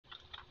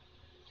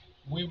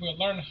We will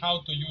learn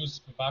how to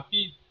use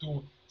Vapi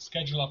to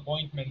schedule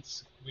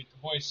appointments with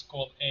voice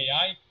call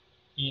AI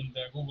in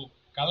the Google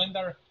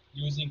Calendar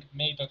using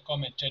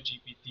Make.com and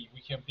ChatGPT.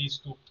 We have these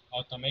two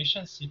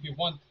automations. If you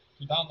want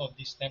to download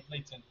these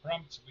templates and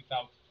prompts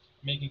without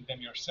making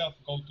them yourself,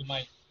 go to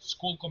my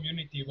school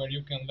community where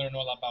you can learn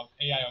all about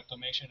AI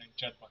automation and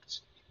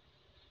chatbots.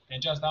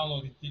 And just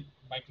download it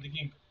by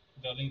clicking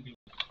the link below.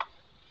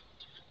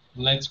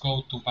 Let's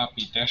go to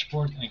Vapi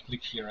dashboard and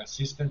click here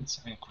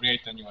Assistants and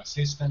create a new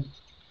assistant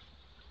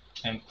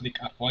and click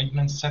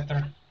Appointment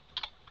Setter.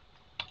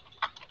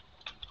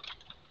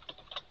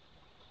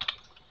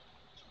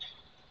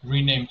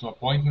 Rename to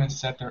Appointment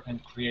Setter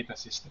and create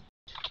assistant.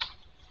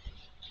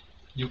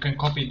 You can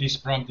copy this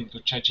prompt into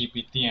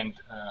ChatGPT and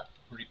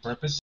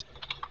repurpose it.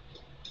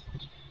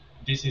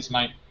 This is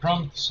my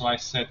prompt, so I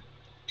said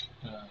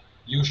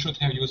you should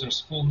have user's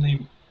full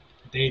name,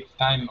 date,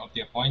 time of the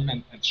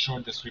appointment, and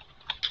short description.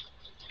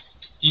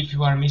 If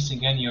you are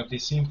missing any of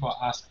this info,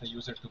 ask the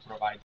user to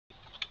provide it.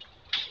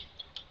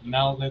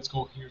 Now let's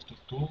go here to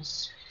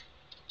Tools.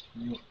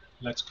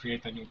 Let's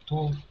create a new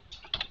tool.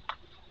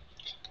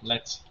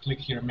 Let's click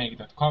here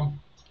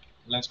Make.com.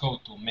 Let's go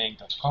to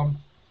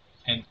Make.com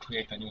and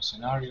create a new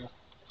scenario.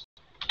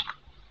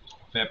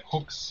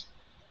 Webhooks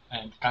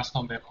and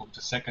custom webhook,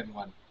 the second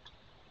one.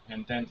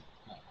 And then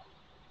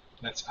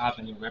let's add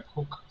a new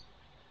webhook.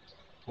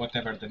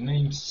 Whatever the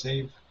name,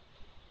 save,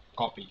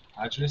 copy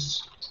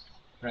address,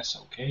 press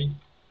OK,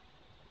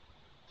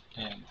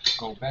 and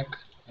go back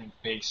and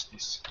paste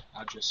this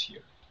address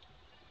here.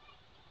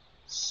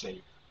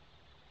 Save.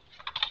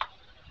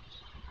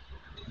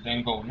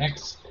 Then go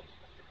next.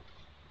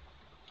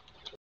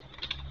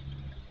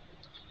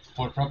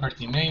 For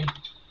property name,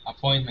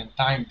 appointment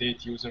time, date,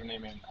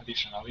 username, and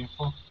additional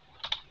info.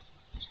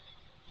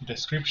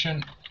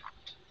 Description,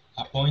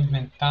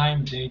 appointment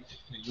time, date,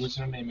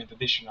 username, and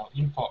additional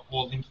info.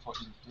 All info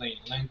in plain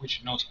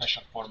language, no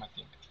special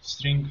formatting.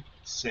 String,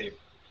 save.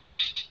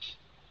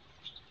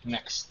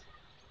 Next.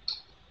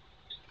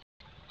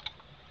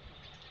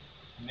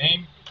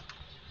 Name,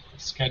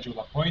 schedule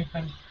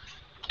appointment.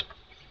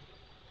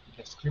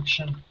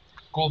 Description,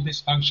 call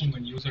this function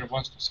when user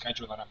wants to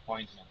schedule an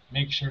appointment.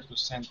 Make sure to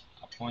send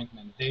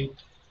appointment date,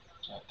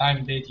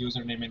 time, date,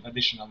 username, and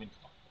additional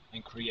info,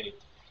 and create.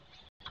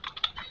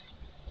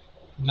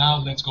 Now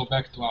let's go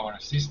back to our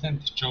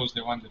assistant. Choose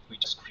the one that we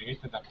just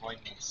created,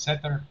 appointment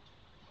setter,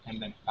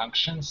 and then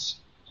functions.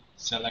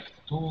 Select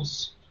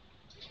tools,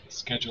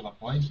 schedule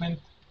appointment,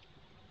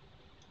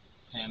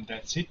 and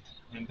that's it.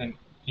 And then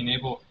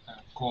enable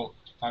call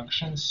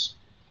functions,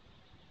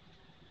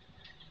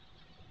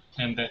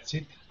 and that's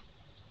it.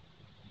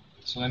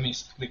 So let me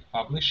click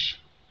publish,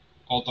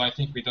 although I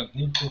think we don't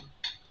need to.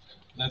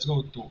 Let's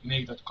go to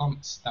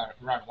Make.com, start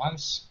run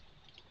once.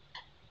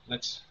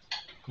 Let's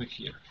click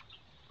here.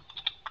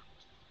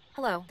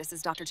 Hello, this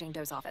is Dr. Jane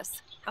Doe's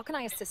office. How can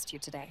I assist you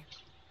today?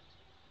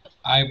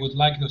 I would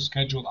like to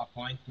schedule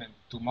appointment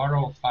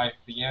tomorrow, 5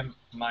 p.m.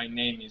 My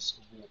name is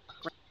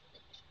Vuk.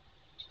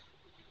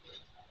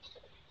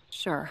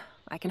 Sure,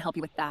 I can help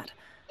you with that.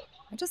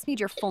 I just need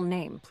your full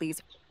name,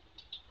 please.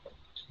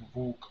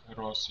 Vuk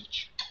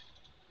Rosic.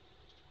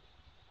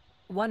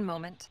 One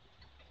moment.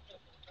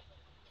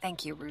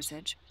 Thank you,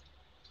 Rusage.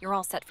 You're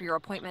all set for your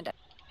appointment.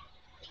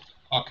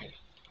 Okay,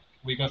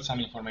 we got some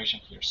information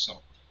here,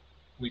 so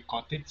we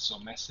got it. So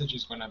message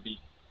is gonna be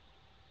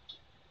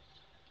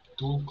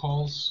 2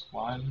 calls,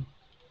 1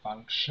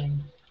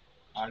 function,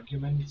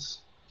 arguments.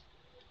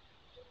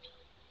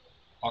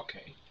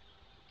 Okay.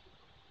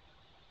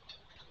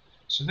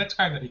 So that's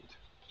kind of it.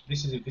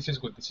 This is it. This is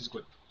good. This is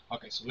good.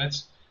 Okay, so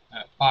let's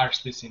parse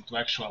this into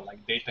actual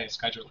like data and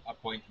schedule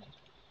appointment.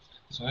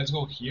 So let's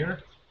go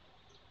here,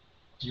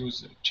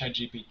 use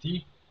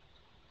ChatGPT,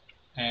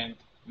 and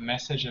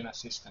message an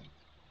assistant.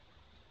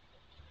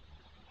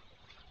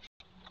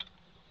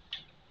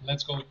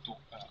 Let's go to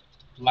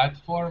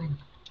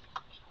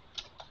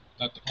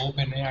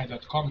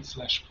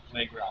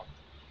platform.openai.com/playground,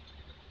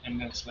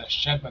 and then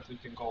 /chat, but we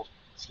can go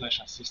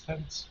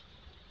 /assistants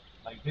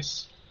like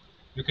this.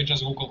 You can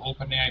just Google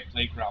OpenAI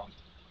Playground,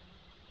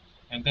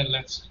 and then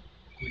let's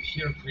click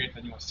here, create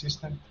a new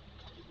assistant.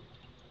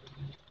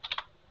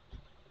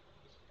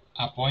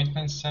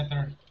 Appointment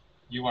setter,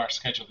 you are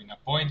scheduling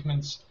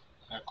appointments.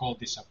 Call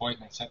this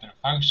appointment setter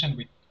function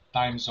with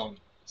time zone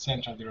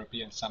Central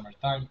European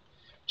Summertime.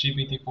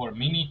 GPT-4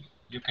 Mini,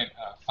 you can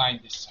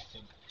find this, I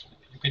think.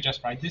 You can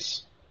just write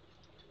this.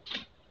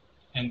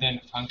 And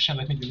then function,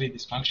 let me delete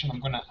this function. I'm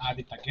gonna add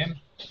it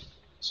again,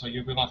 so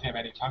you will not have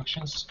any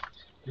functions.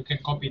 You can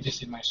copy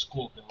this in my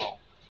school below.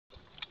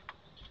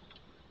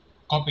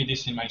 Copy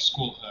this in my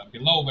school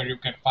below, where you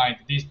can find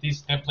these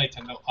templates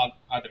and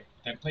other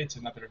templates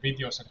and other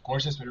videos and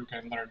courses where you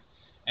can learn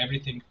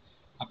everything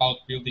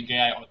about building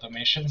AI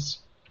automations.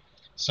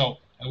 So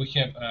we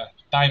have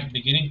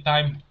beginning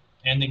time,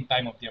 ending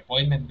time of the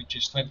appointment, which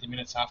is 20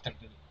 minutes after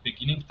the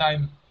beginning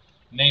time,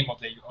 name of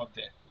the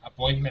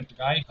appointment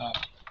guy,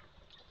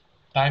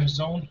 time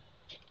zone,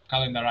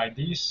 calendar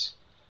IDs.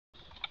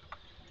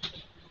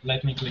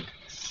 Let me click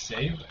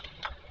save.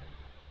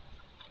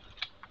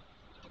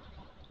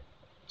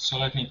 So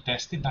let me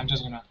test it. I'm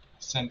just gonna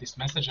send this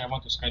message. I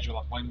want to schedule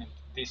appointment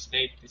this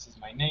date. This is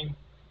my name.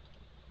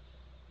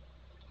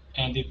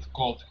 And it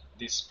called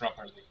this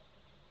properly.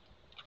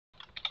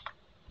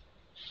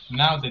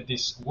 Now that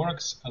this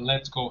works,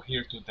 let's go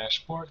here to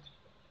dashboard,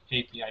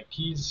 API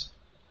keys.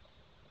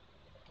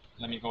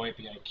 Let me go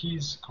API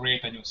keys,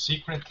 create a new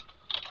secret,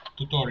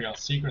 tutorial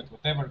secret,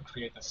 whatever,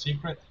 create a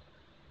secret,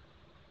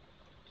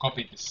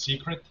 copy this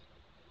secret,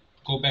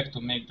 go back to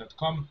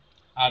make.com,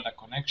 add a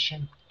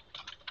connection,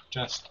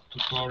 just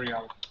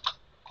tutorial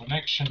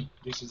connection,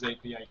 this is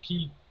API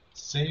key,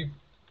 save.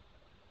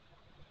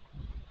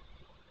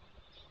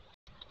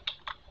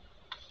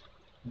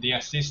 The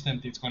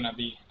assistant is gonna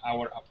be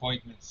our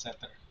appointment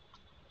setter,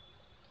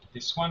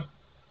 this one.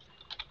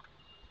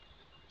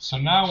 So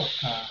now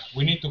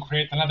we need to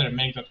create another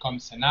make.com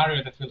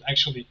scenario that will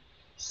actually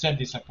set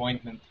this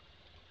appointment.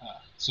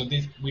 So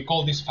we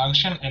call this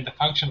function, and the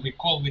function we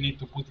call, we need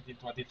to put it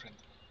into a different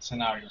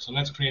scenario. So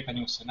let's create a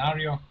new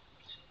scenario.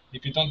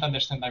 If you don't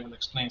understand, I will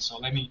explain. So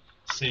let me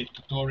say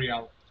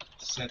tutorial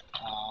set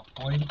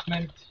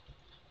appointment.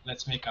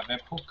 Let's make a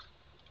webhook,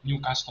 new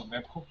custom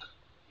webhook,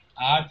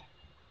 add,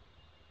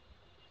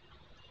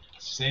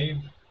 save,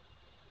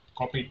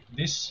 copy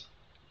this,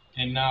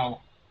 and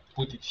now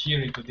put it here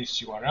into this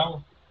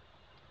URL.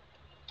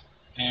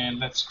 And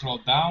let's scroll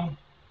down.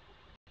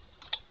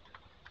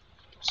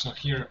 So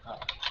here,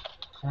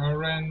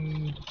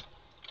 current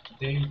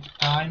date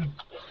time,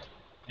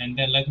 and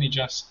then let me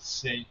just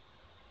say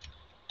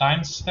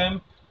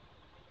timestamp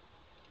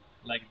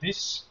like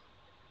this.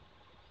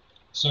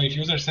 So if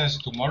user says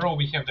tomorrow,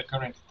 we have the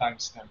current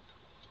timestamp,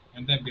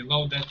 and then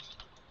below that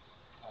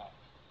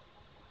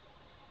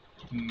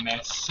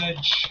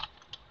message,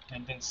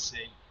 and then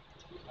say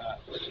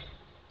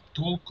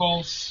tool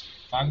calls,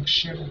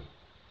 function,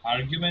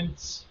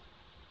 arguments,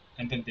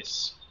 and then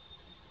this.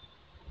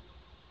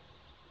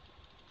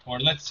 Or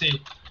let's say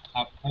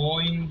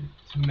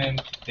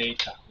appointment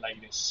data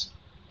like this.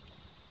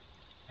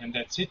 And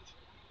that's it.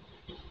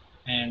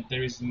 And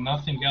there is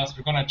nothing else.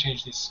 We're gonna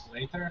change this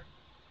later.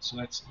 So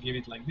let's give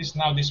it like this.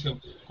 Now this will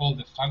call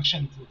the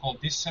function, it will call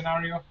this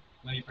scenario.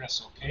 Let me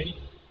press OK.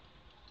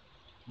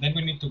 Then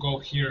we need to go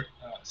here,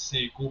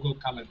 say Google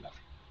Calendar.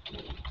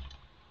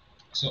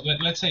 So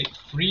let's say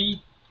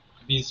free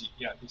busy.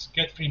 Yeah, this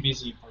get free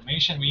busy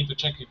information. We need to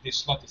check if this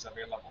slot is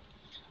available.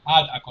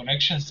 Add a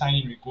connection, sign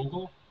in with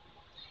Google.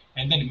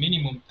 And then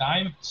minimum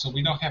time. So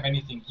we don't have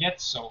anything yet.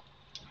 So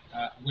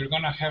we're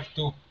gonna have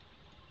to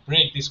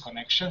break this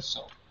connection.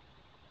 So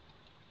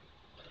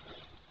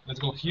let's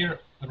go here,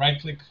 right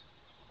click,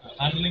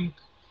 unlink,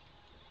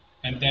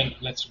 and then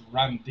let's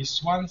run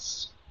this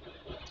once.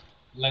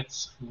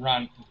 Let's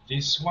run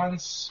this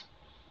once,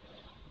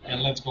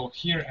 and let's go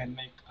here and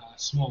make a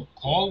small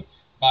call.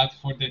 But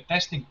for the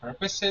testing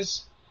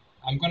purposes,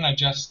 I'm gonna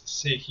just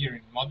say here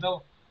in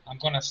model, I'm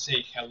gonna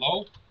say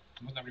hello.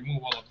 I'm gonna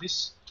remove all of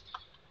this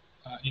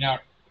in our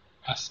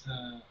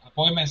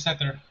appointment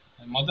setter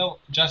model,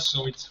 just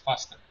so it's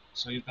faster,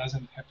 so it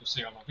doesn't have to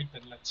say all of it.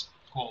 And let's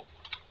call.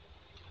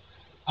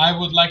 I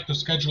would like to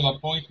schedule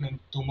appointment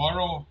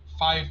tomorrow,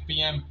 5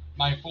 p.m.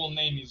 My full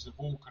name is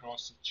Vuk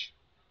Rosic.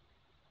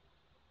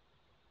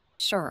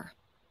 Sure,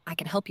 I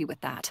can help you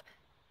with that.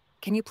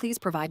 Can you please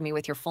provide me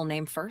with your full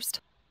name first?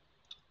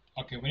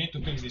 Okay, we need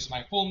to fix this.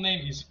 My full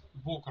name is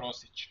Vuk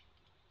Rosic.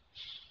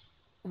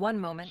 One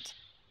moment.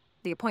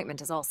 The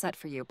appointment is all set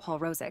for you, Paul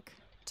Rosic,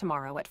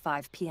 tomorrow at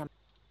 5 p.m.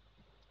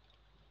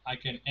 I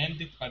can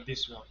end it, but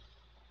this will.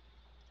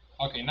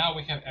 Okay, now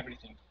we have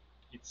everything.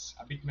 It's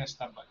a bit messed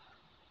up, but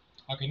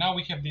okay, now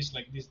we have this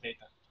like this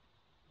data.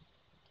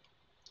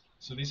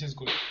 So this is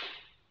good.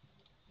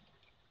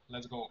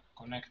 Let's go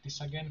connect this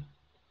again.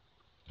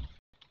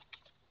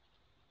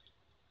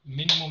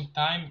 Minimum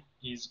time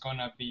is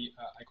gonna be,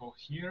 I go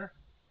here.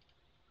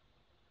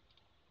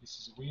 This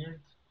is weird.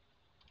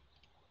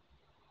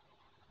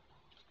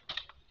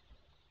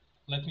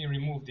 Let me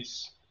remove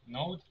this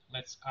node.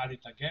 Let's add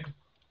it again.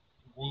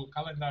 Google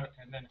Calendar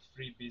and then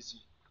free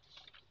busy.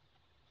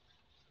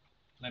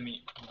 Let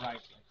me write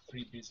like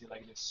free busy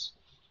like this.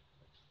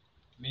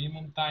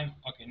 Minimum time.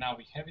 Okay, now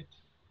we have it.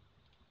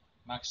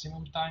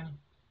 Maximum time.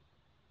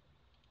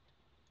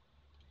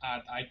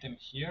 Add item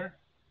here.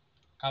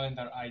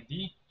 Calendar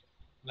ID.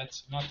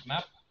 Let's not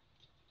map.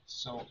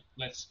 So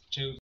let's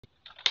choose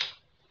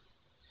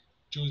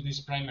this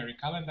primary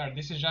calendar.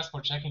 This is just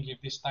for checking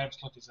if this time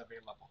slot is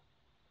available.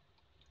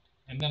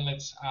 And then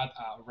let's add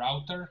a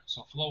router.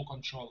 So flow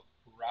control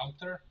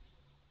router.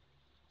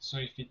 So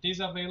if it is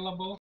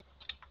available,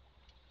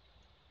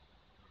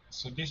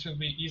 so this will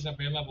be is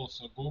available.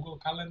 So Google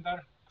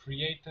Calendar,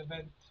 create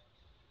event.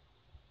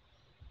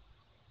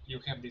 You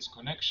have this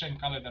connection.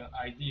 Calendar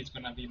ID is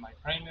going to be my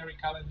primary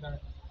calendar.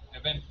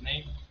 Event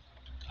name,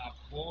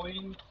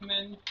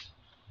 appointment,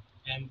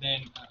 and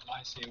then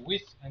I say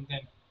with, and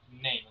then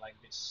name like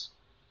this.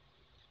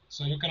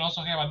 So you can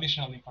also have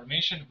additional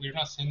information. We're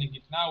not sending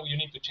it now. You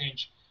need to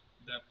change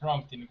the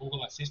prompt in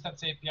Google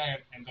Assistant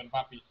API and on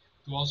Vapi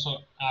to also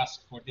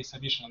ask for this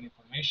additional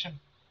information.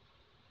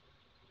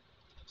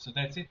 So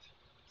that's it.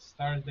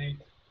 start date,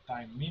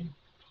 time min,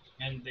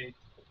 end date,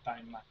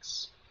 time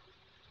max.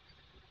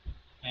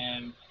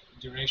 And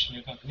duration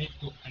you don't need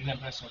to, and then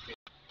press OK.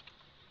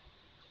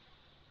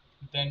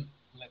 Then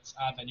let's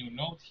add a new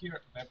node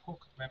here, webhook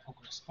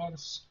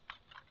response.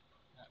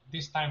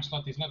 This time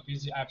slot is not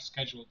busy, I've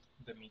scheduled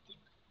the meeting.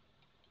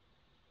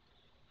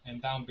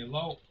 And down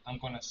below, I'm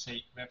gonna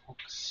say webhook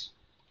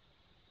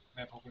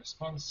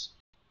response.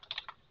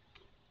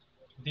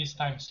 This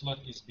time slot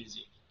is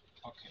busy.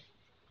 Okay.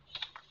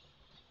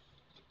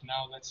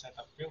 Now let's set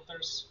up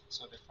filters.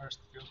 So the first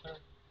filter,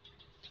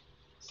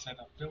 set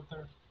up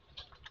filter,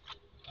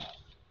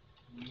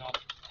 not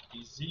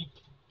busy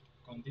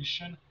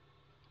condition.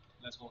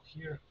 Let's go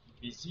here,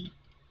 busy,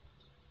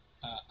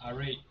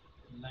 array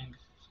length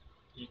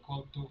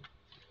equal to,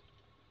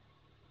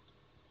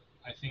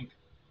 I think,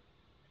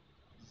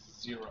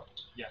 0.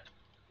 Yeah.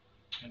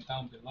 And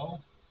down below,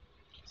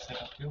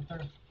 set up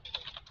filter,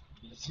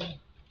 busy,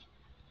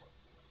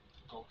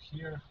 go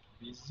here,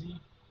 busy,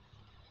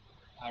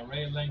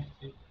 array length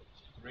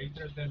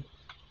greater than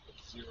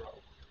 0.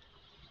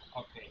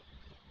 Okay.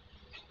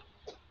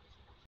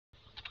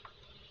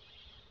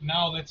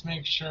 Now let's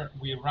make sure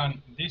we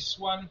run this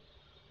one,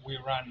 we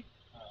run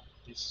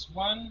this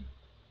one,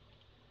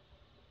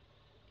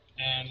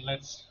 and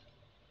let's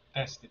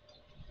test it.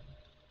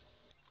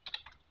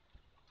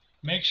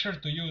 Make sure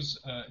to use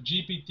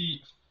GPT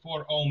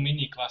 4.0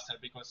 mini cluster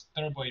because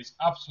Turbo is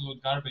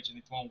absolute garbage and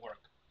it won't work.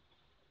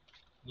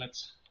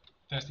 Let's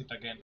test it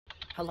again.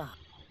 Hello.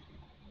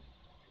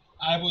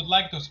 I would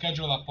like to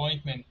schedule an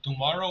appointment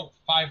tomorrow,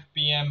 5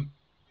 p.m.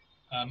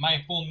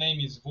 My full name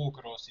is Vuk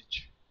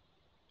Rosic.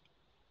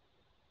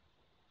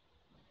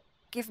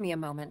 Give me a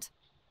moment.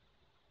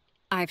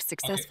 I've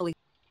successfully... Okay.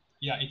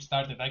 Yeah, it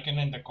started. I can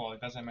end the call. It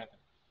doesn't matter.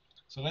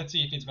 So let's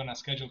see if it's going to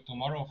schedule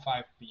tomorrow,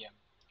 5 p.m.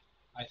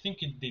 I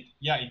think it did.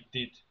 Yeah, it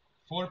did.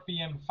 4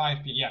 p.m.,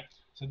 5 p.m. Yeah.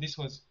 So this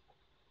was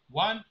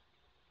one.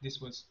 This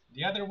was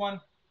the other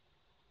one.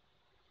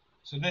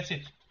 So that's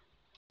it.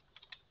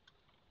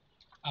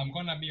 I'm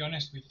gonna be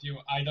honest with you.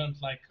 I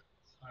don't like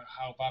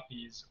how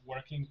Vapi is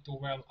working too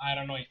well. I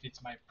don't know if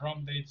it's my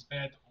prompt that it's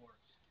bad or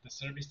the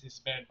service is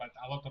bad, but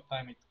a lot of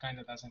time it kind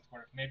of doesn't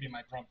work. Maybe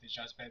my prompt is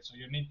just bad. So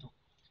you need to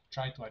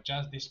try to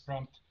adjust this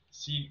prompt,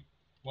 see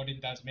what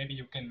it does. Maybe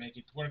you can make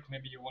it work.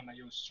 Maybe you want to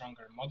use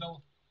stronger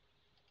model.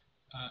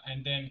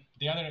 And then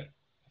the other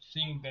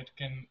thing that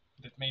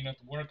may not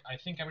work, I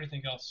think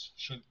everything else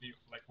should be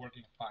like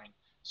working fine.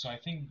 So I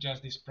think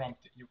just this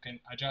prompt you can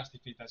adjust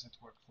if it doesn't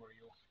work for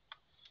you.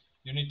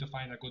 You need to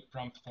find a good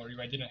prompt for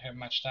you. I didn't have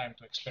much time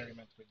to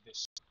experiment with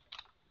this.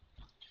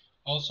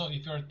 Also,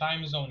 if your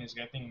time zone is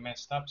getting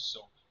messed up,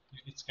 so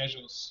it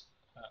schedules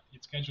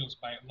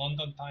by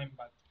London time,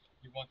 but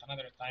you want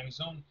another time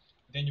zone,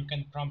 then you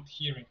can prompt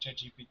here in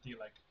ChatGPT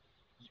like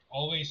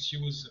always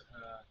use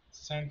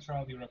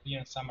Central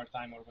European Summer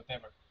Time or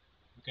whatever.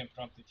 You can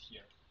prompt it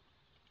here.